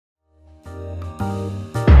Hey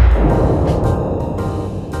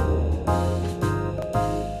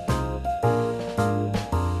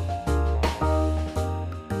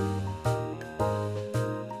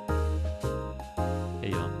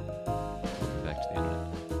y'all, welcome back to the internet.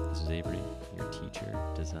 This is Avery, your teacher,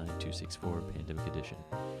 Design 264 Pandemic Edition.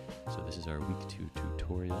 So this is our week 2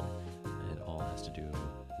 tutorial, and it all has to do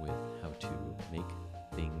with how to make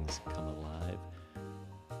things come alive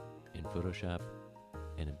in Photoshop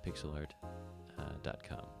and in pixelart.com.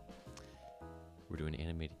 We're doing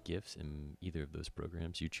animated GIFs in either of those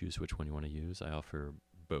programs. You choose which one you want to use. I offer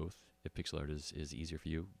both. If pixel art is easier for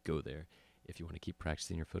you, go there. If you want to keep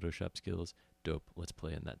practicing your Photoshop skills, dope, let's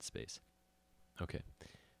play in that space. Okay,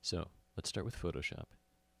 so let's start with Photoshop.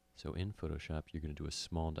 So in Photoshop, you're going to do a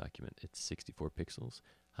small document. It's 64 pixels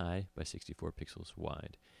high by 64 pixels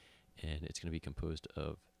wide. And it's going to be composed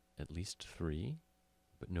of at least 3,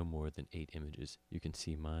 but no more than 8 images. You can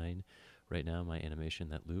see mine. Right now, my animation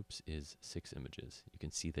that loops is 6 images. You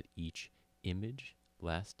can see that each image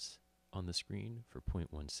lasts on the screen for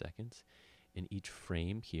 0.1 seconds. In each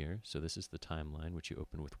frame here, so this is the timeline, which you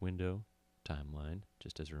open with Window, Timeline,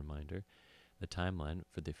 just as a reminder. The timeline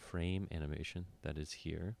for the frame animation that is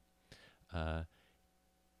here,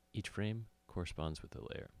 each frame corresponds with a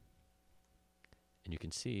layer. And you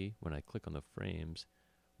can see when I click on the frames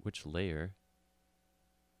which layer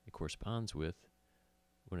it corresponds with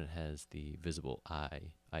when it has the visible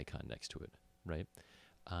eye icon next to it, right?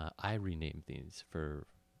 I renamed these for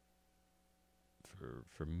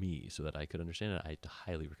me so that I could understand it. I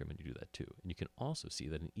highly recommend you do that too. And you can also see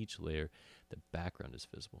that in each layer the background is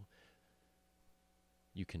visible.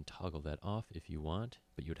 You can toggle that off if you want,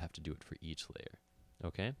 but you would have to do it for each layer.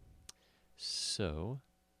 Okay? So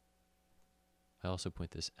I also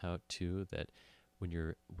point this out too, that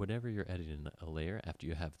whenever you're editing a layer, after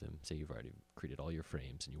you have them, say you've already created all your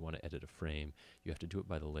frames and you want to edit a frame, you have to do it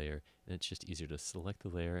by the layer, and it's just easier to select the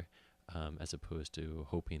layer as opposed to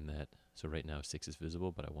hoping that, so right now 6 is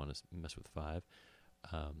visible, but I want to mess with 5.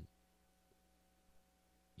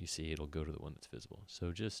 You see it'll go to the one that's visible.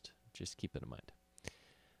 So just keep that in mind.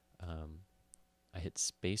 I hit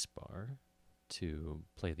spacebar to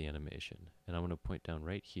play the animation, and I want to point down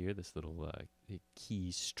right here this little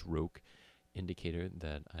key stroke indicator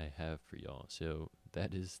that I have for y'all. So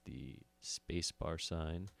that is the spacebar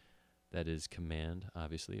sign. That is Command,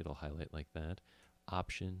 obviously it'll highlight like that.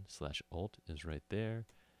 Option/Alt is right there.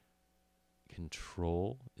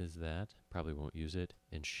 Control is that, probably won't use it,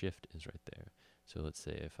 and Shift is right there. So let's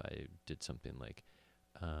say if I did something like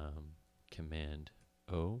Command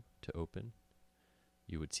O to open,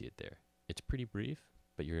 you would see it there. It's pretty brief,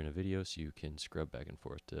 but you're in a video, so you can scrub back and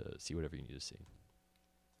forth to see whatever you need to see.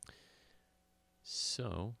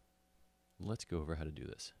 So let's go over how to do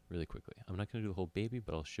this really quickly. I'm not going to do the whole baby,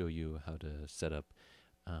 but I'll show you how to set up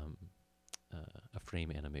a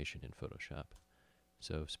frame animation in Photoshop.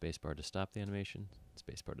 So spacebar to stop the animation,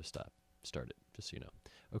 spacebar to start it, just so you know.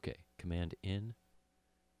 Okay, Command in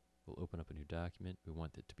will open up a new document. We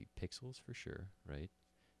want it to be pixels for sure, right?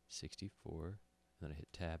 64, and then I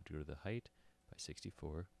hit tab to go to the height by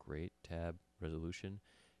 64, great. Tab resolution,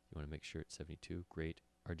 you want to make sure it's 72, great.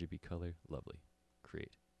 RGB color, lovely.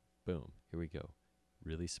 Create, boom, here we go,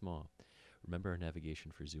 really small. Remember our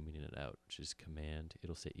navigation for zooming in and out, which is Command,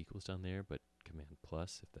 it'll say equals down there, but Command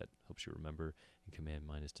plus, if that helps you remember, and Command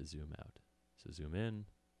minus to zoom out. So zoom in,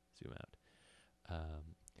 zoom out.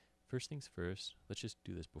 First things first, let's just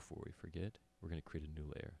do this before we forget. We're going to create a new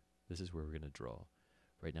layer. This is where we're going to draw.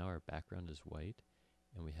 Right now our background is white,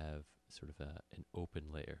 and we have sort of an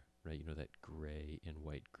open layer, right? You know that gray and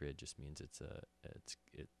white grid just means it's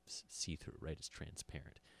see-through, right? It's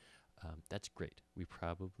transparent. That's great. We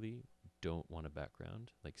probably don't want a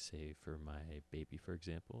background, like say for my baby, for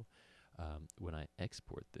example. When I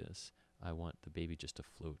export this, I want the baby just to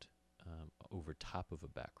float over top of a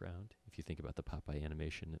background. If you think about the Popeye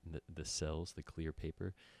animation and the cells, the clear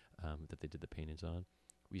paper that they did the paintings on,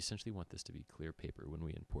 we essentially want this to be clear paper when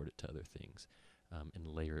we import it to other things and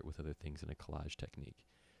layer it with other things in a collage technique.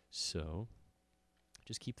 So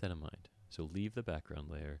just keep that in mind. So leave the background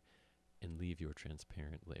layer and leave your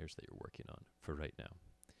transparent layers that you're working on for right now.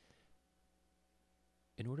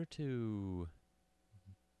 In order to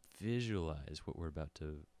visualize what we're about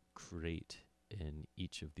to create in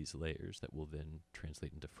each of these layers that will then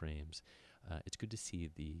translate into frames, it's good to see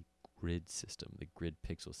the grid system, the grid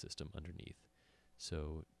pixel system underneath.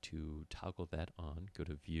 So to toggle that on, go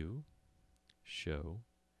to View, Show,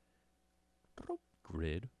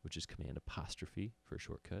 Grid, which is Command apostrophe for a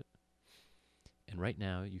shortcut. And right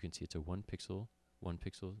now you can see it's a 1 pixel,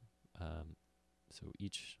 so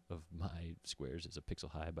each of my squares is a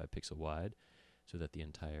pixel high by pixel wide. so that the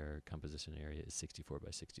entire composition area is 64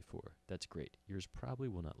 by 64. That's great. Yours probably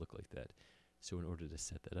will not look like that. So in order to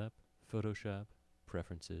set that up, Photoshop,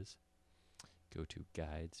 Preferences, go to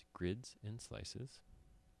Guides, Grids, and Slices.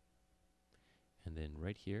 And then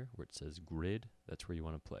right here where it says Grid, that's where you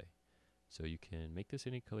want to play. So you can make this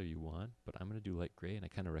any color you want, but I'm going to do light gray, and I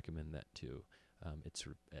kind of recommend that too. It's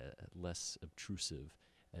less obtrusive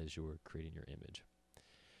as you're creating your image.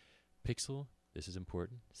 Pixel, this is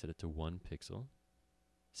important. Set it to 1 pixel.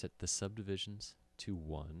 Set the subdivisions to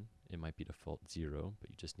 1. It might be default 0, but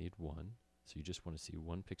you just need 1. So you just want to see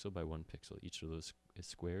 1 pixel by 1 pixel. Each of those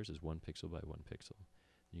squares is 1 pixel by 1 pixel.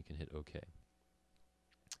 You can hit OK.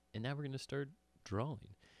 And now we're going to start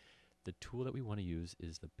drawing. The tool that we want to use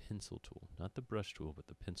is the pencil tool, not the brush tool, but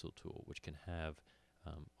the pencil tool, which can have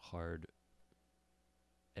hard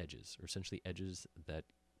edges, or essentially edges that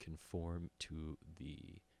conform to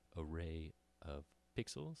the array of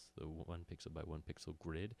pixels, the 1 pixel by 1 pixel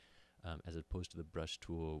grid, as opposed to the brush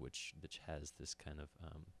tool, which has this kind of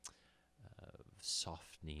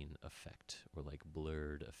softening effect, or like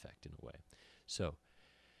blurred effect in a way. So,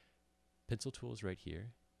 pencil tool is right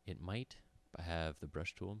here. It might have the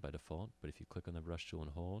brush tool by default, but if you click on the brush tool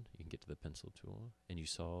and hold, you can get to the pencil tool, and you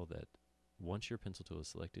saw that once your pencil tool is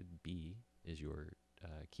selected, B is your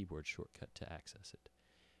keyboard shortcut to access it.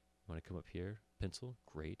 You want to come up here, pencil,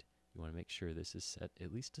 great. You want to make sure this is set,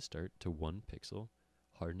 at least to start, to 1 pixel,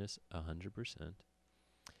 hardness 100%.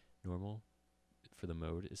 Normal for the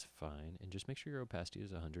mode is fine, and just make sure your opacity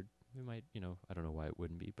is 100. We might, I don't know why it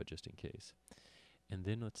wouldn't be, but just in case. And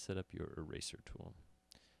then let's set up your eraser tool.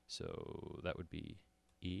 So that would be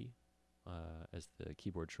E as the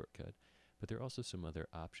keyboard shortcut. But there are also some other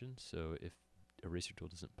options. So if eraser tool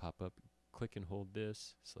doesn't pop up, click and hold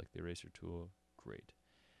this, select the eraser tool, great.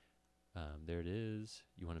 There it is.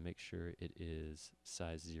 You want to make sure it is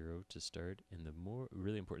size 0 to start. And the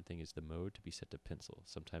really important thing is the mode to be set to pencil.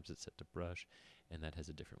 Sometimes it's set to brush, and that has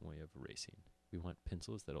a different way of erasing. We want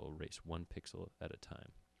pencils that will erase 1 pixel at a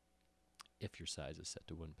time if your size is set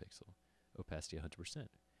to 1 pixel. Opacity 100%.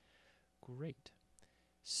 Great.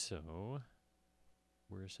 So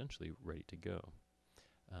we're essentially ready to go.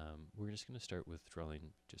 We're just going to start with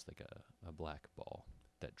drawing just like a black ball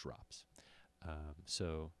that drops.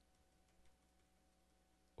 So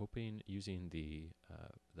using the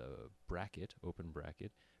bracket, open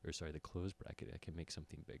bracket, or sorry, the closed bracket, I can make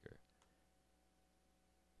something bigger.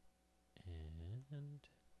 And,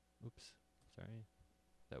 oops, sorry,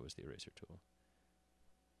 that was the eraser tool.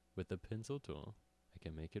 With the pencil tool, I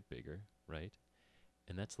can make it bigger, right?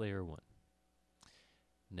 And that's layer 1.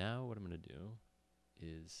 Now what I'm going to do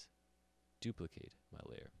is duplicate my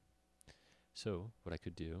layer. So what I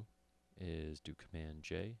could do is do Command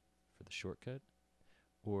J for the shortcut,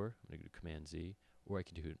 or I'm going to do Command Z, or I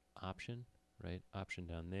can do an Option, right? Option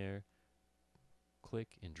down there,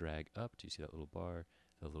 click and drag up. Do you see that little bar,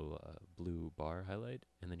 the little blue bar highlight?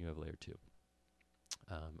 And then you have layer 2.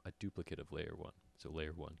 A duplicate of layer 1. So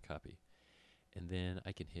layer 1, copy. And then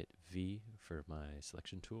I can hit V for my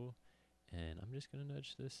selection tool, and I'm just going to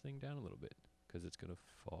nudge this thing down a little bit because it's going to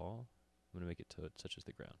fall. I'm going to make it to such as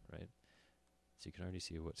the ground, right? So you can already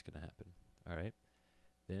see what's going to happen. All right.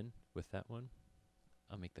 Then with that one,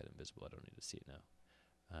 I'll make that invisible. I don't need to see it now.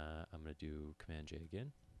 I'm going to do Command J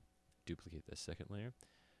again, duplicate the second layer,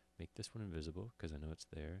 make this one invisible because I know it's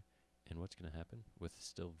there. And what's going to happen with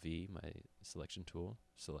still V, my selection tool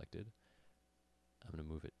selected, I'm going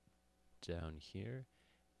to move it down here,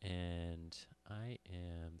 and I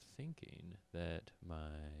am thinking that my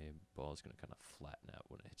ball is going to kind of flatten out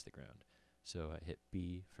when it hits the ground. So I hit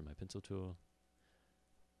B for my pencil tool.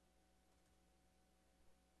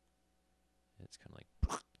 It's kind of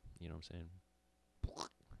like, you know what I'm saying?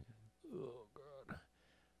 Oh god.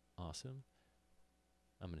 Awesome.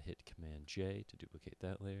 I'm going to hit Command J to duplicate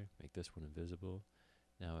that layer, make this one invisible.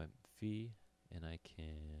 Now I'm V, and I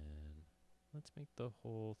can, let's make the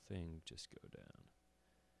whole thing just go down.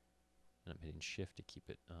 And I'm hitting Shift to keep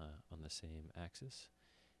it on the same axis.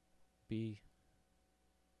 B,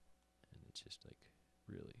 and it's just like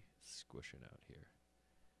really squishing out here.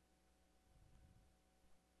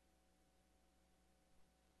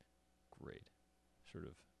 Great. Sort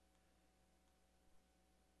of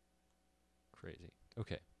crazy.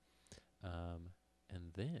 Okay.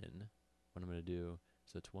 And then what I'm going to do,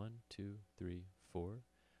 so it's 1, 2, 3, 4.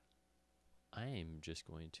 I'm just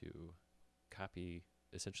going to copy,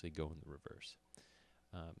 essentially go in the reverse.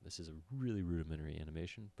 This is a really rudimentary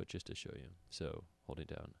animation, but just to show you. So holding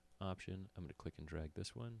down Option, I'm going to click and drag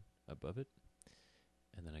this one above it.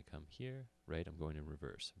 And then I come here, right? I'm going in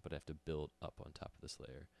reverse, but I have to build up on top of this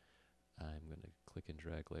layer. I'm going to click and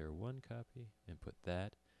drag layer 1 copy and put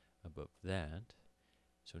that above that.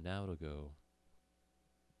 So now it'll go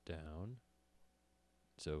down,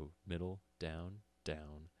 so middle, down,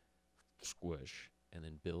 down, squish, and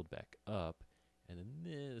then build back up, and then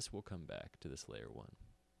this will come back to this layer 1.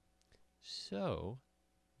 So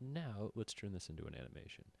now let's turn this into an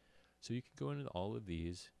animation. So you can go into all of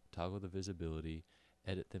these, toggle the visibility,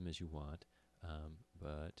 edit them as you want,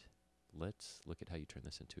 but let's look at how you turn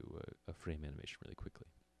this into a frame animation really quickly.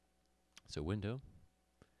 So window,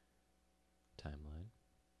 timeline,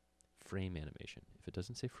 frame animation. If it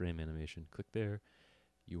doesn't say frame animation, click there.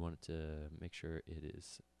 You want it to make sure it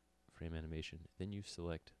is frame animation. Then you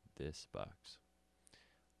select this box.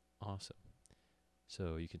 Awesome.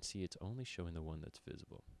 So you can see it's only showing the one that's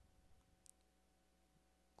visible.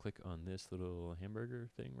 Click on this little hamburger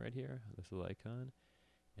thing right here, this little icon,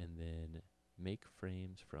 and then make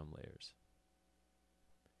frames from layers.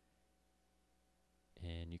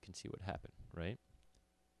 And you can see what happened, right?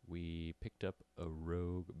 We picked up a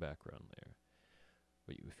rogue background layer.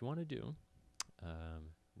 If you want to do,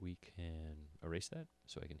 we can erase that.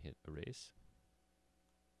 So I can hit erase,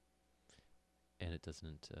 and it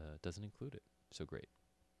doesn't include it. So great,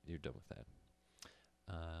 you're done with that.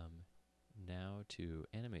 Now to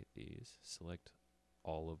animate these, select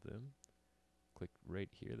all of them. Click right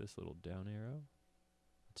here, this little down arrow.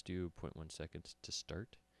 Let's do 0.1 seconds to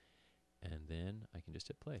start, and then I can just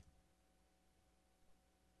hit play,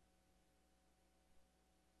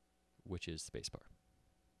 which is spacebar.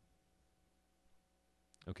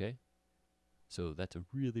 Okay, so that's a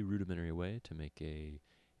really rudimentary way to make a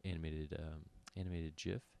animated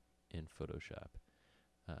GIF in Photoshop.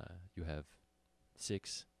 You have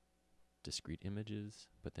 6 discrete images,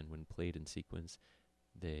 but then when played in sequence,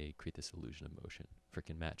 they create this illusion of motion.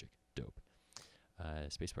 Frickin' magic. Dope.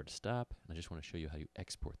 Spacebar to stop, and I just want to show you how you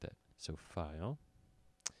export that. So File,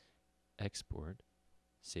 Export,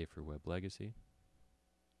 Save for Web Legacy.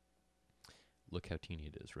 Look how teeny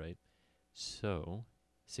it is, right? So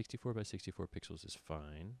 64 by 64 pixels is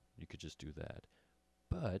fine. You could just do that.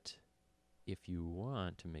 But if you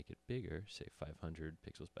want to make it bigger, say 500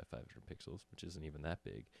 pixels by 500 pixels, which isn't even that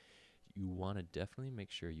big, you want to definitely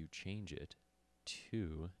make sure you change it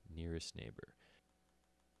to nearest neighbor.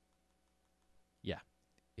 Yeah,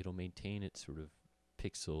 it'll maintain its sort of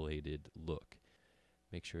pixelated look.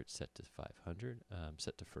 Make sure it's set to 500,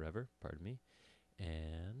 set to forever, pardon me,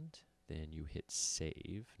 and then you hit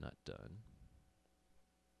save, not done.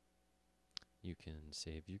 You can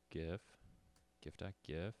save your GIF,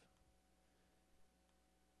 gif.gif,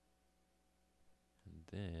 and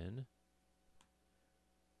then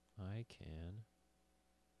I can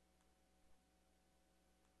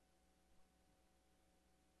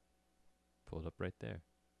pull it up right there.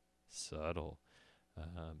 Subtle.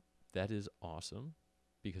 That is awesome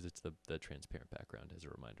because it's the transparent background as a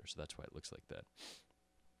reminder, so that's why it looks like that.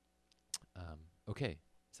 Okay,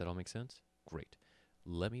 does that all make sense? Great.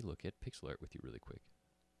 Let me look at pixel art with you really quick.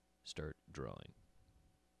 Start drawing.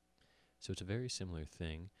 So it's a very similar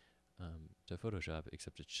thing to Photoshop,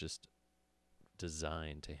 except it's just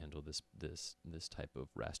designed to handle this type of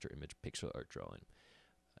raster image pixel art drawing.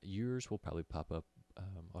 Yours will probably pop up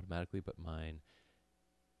automatically, but mine,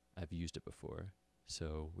 I've used it before.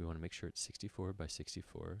 So we want to make sure it's 64 by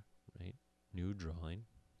 64, right? New drawing.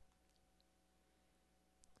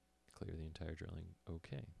 Clear the entire drawing.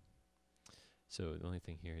 Okay. So the only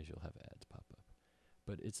thing here is you'll have ads pop up.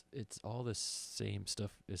 But it's all the same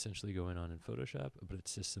stuff essentially going on in Photoshop, but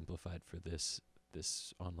it's just simplified for this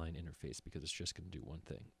online interface because it's just going to do one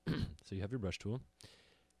thing. So you have your brush tool.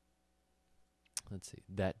 Let's see,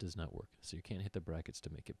 that does not work. So you can't hit the brackets to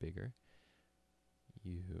make it bigger.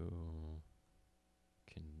 You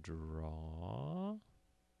can draw.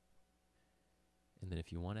 And then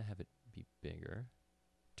if you want to have it be bigger,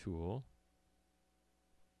 tool,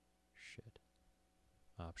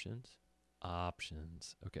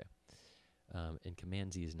 options, okay. And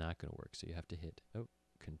Command Z is not going to work, so you have to hit,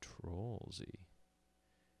 Control Z.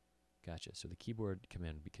 Gotcha, so the keyboard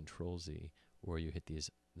command would be Control Z, or you hit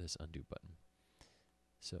this undo button.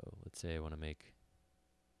 So let's say I want to make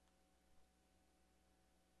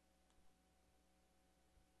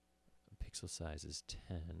pixel size is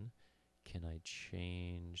 10. Can I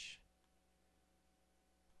change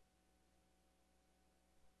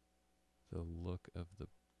the look of the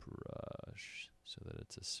brush so that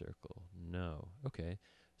it's a circle? No. Okay,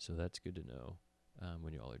 so that's good to know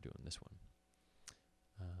when you all are doing this one.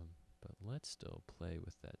 But let's still play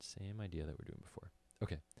with that same idea that we're doing before.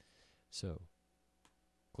 Okay, so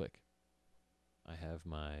click. I have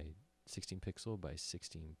my 16 pixel by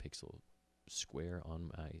 16 pixel square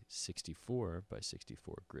on my 64 by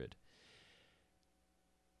 64 grid.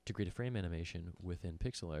 To create a frame animation within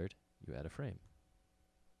pixel art, you add a frame.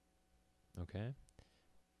 Okay?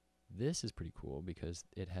 This is pretty cool because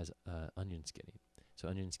it has onion skinning. So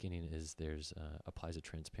onion skinning is applies a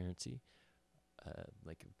transparency,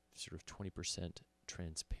 like a sort of 20%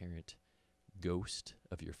 transparent ghost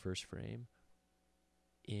of your first frame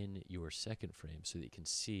in your second frame, so that you can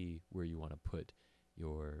see where you want to put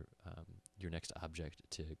your next object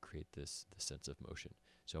to create this sense of motion.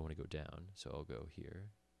 So I want to go down, so I'll go here.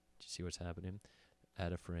 Do you see what's happening?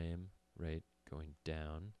 Add a frame, right? Going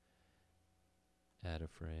down. Add a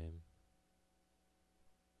frame.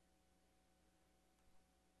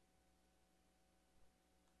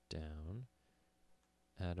 Down.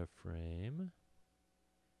 Add a frame.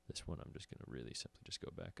 This one I'm just going to really simply just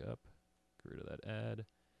go back up. Get rid of that add.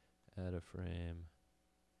 Add a frame.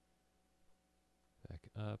 Back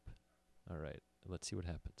up. Alright, let's see what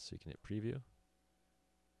happens. So you can hit preview.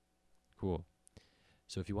 Cool.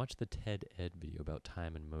 So if you watch the TED Ed video about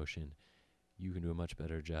time and motion, you can do a much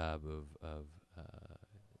better job of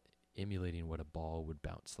emulating what a ball would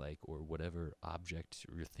bounce like, or whatever object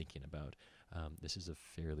you're thinking about. This is a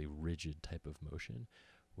fairly rigid type of motion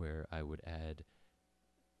where I would add,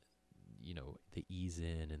 you know, the ease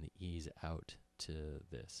in and the ease out to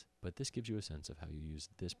this. But this gives you a sense of how you use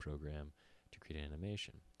this program to create an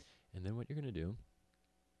animation. And then what you're going to do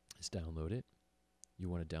is download it. You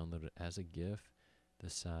want to download it as a GIF. The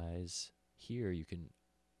size here, you can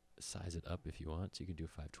size it up if you want. So you can do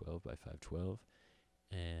 512 by 512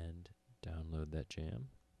 and download that jam.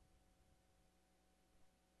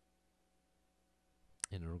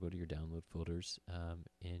 And it'll go to your download folders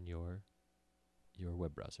in your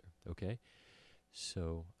web browser. Okay?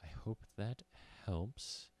 So I hope that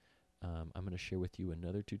helps. I'm going to share with you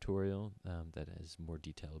another tutorial that has more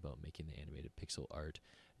detail about making the animated pixel art.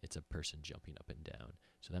 It's a person jumping up and down.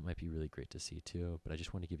 So that might be really great to see too. But I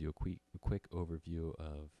just want to give you a quick overview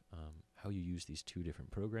of how you use these two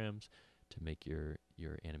different programs to make your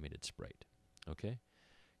animated sprite. Okay?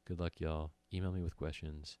 Good luck, y'all. Email me with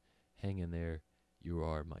questions. Hang in there. You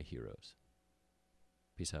are my heroes.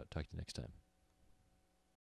 Peace out. Talk to you next time.